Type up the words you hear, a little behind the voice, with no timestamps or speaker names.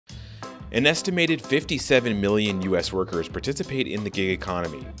An estimated 57 million U.S. workers participate in the gig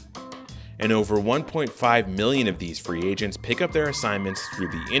economy, and over 1.5 million of these free agents pick up their assignments through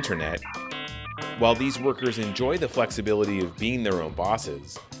the internet. While these workers enjoy the flexibility of being their own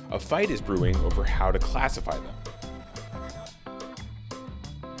bosses, a fight is brewing over how to classify them.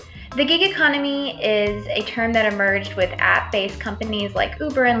 The gig economy is a term that emerged with app-based companies like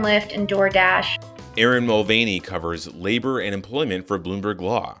Uber and Lyft and DoorDash. Erin Mulvaney covers labor and employment for Bloomberg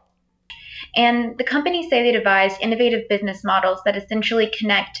Law. And the companies say they devised innovative business models that essentially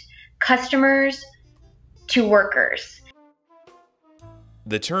connect customers to workers.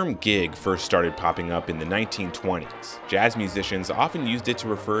 The term gig first started popping up in the 1920s. Jazz musicians often used it to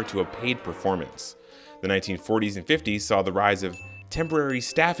refer to a paid performance. The 1940s and 50s saw the rise of temporary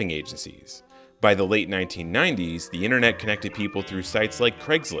staffing agencies. By the late 1990s, the internet connected people through sites like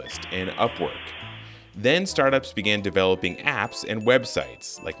Craigslist and Upwork. Then startups began developing apps and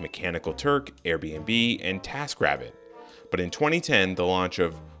websites like Mechanical Turk, Airbnb, and TaskRabbit. But in 2010, the launch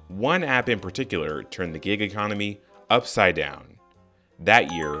of one app in particular turned the gig economy upside down.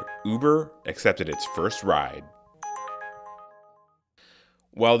 That year, Uber accepted its first ride.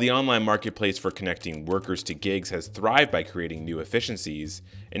 While the online marketplace for connecting workers to gigs has thrived by creating new efficiencies,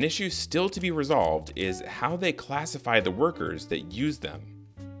 an issue still to be resolved is how they classify the workers that use them.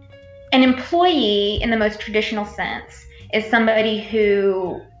 An employee, in the most traditional sense, is somebody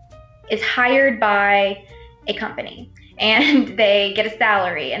who is hired by a company, and they get a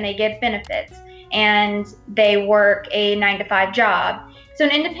salary, and they get benefits, and they work a 9-to-5 job. So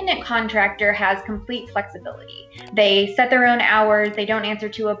an independent contractor has complete flexibility. They set their own hours, they don't answer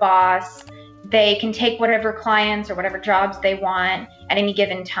to a boss, they can take whatever clients or whatever jobs they want at any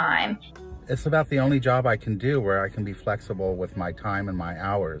given time. It's about the only job I can do where I can be flexible with my time and my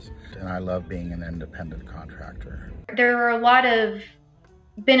hours, and I love being an independent contractor. There are a lot of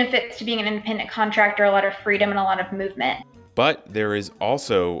benefits to being an independent contractor, a lot of freedom and a lot of movement. But there is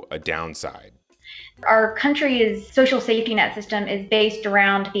also a downside. Our country's social safety net system is based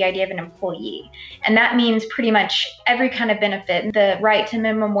around the idea of an employee. And that means pretty much every kind of benefit, the right to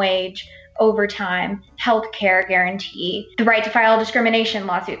minimum wage, overtime, health care guarantee, the right to file a discrimination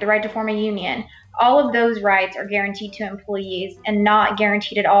lawsuit, the right to form a union. All of those rights are guaranteed to employees and not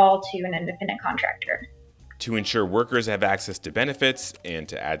guaranteed at all to an independent contractor. To ensure workers have access to benefits and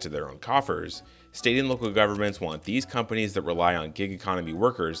to add to their own coffers, state and local governments want these companies that rely on gig economy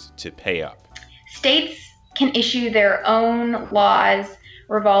workers to pay up. States can issue their own laws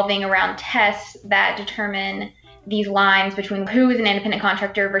revolving around tests that determine these lines between who is an independent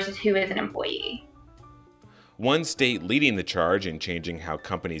contractor versus who is an employee. One state leading the charge in changing how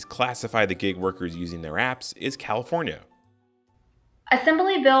companies classify the gig workers using their apps is California.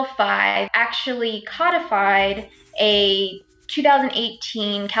 Assembly Bill 5 actually codified a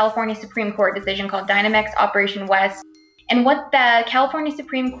 2018 California Supreme Court decision called Dynamex Operation West. And what the California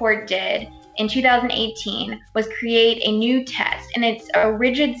Supreme Court did in 2018 was create a new test, and it's a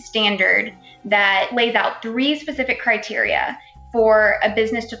rigid standard that lays out 3 specific criteria for a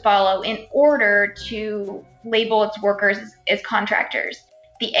business to follow in order to label its workers as contractors.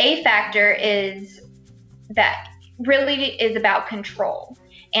 The A factor is that really is about control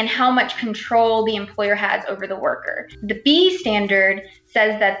and how much control the employer has over the worker. The B standard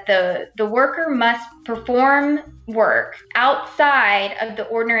says that the worker must perform work outside of the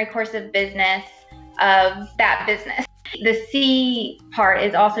ordinary course of business of that business. The C part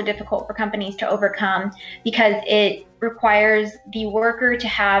is also difficult for companies to overcome because it requires the worker to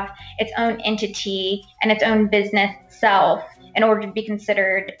have its own entity and its own business self in order to be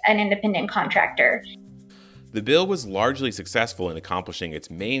considered an independent contractor. The bill was largely successful in accomplishing its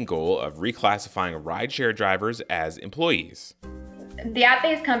main goal of reclassifying rideshare drivers as employees. The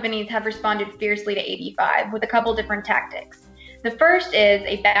app-based companies have responded fiercely to AB 5 with a couple different tactics. The first is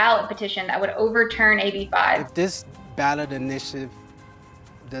a ballot petition that would overturn AB 5. If this ballot initiative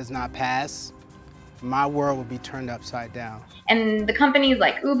does not pass, my world will be turned upside down. And the companies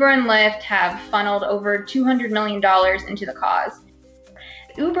like Uber and Lyft have funneled over $200 million into the cause.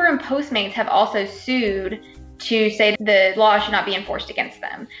 Uber and Postmates have also sued to say the law should not be enforced against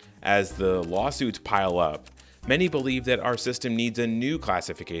them. As the lawsuits pile up, many believe that our system needs a new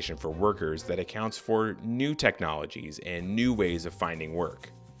classification for workers that accounts for new technologies and new ways of finding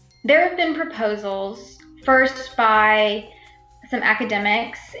work. There have been proposals, first by some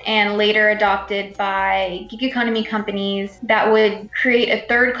academics and later adopted by gig economy companies, that would create a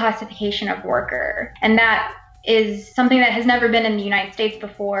third classification of worker. And that is something that has never been in the United States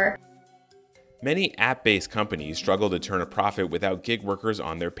before. Many app-based companies struggle to turn a profit without gig workers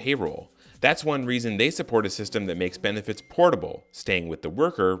on their payroll. That's one reason they support a system that makes benefits portable, staying with the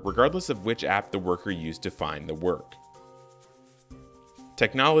worker regardless of which app the worker used to find the work.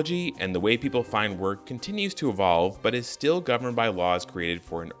 Technology and the way people find work continues to evolve, but is still governed by laws created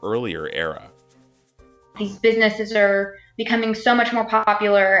for an earlier era. These businesses are becoming so much more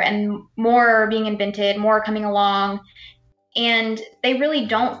popular and more are being invented, more are coming along, and they really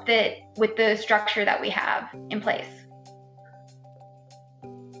don't fit with the structure that we have in place.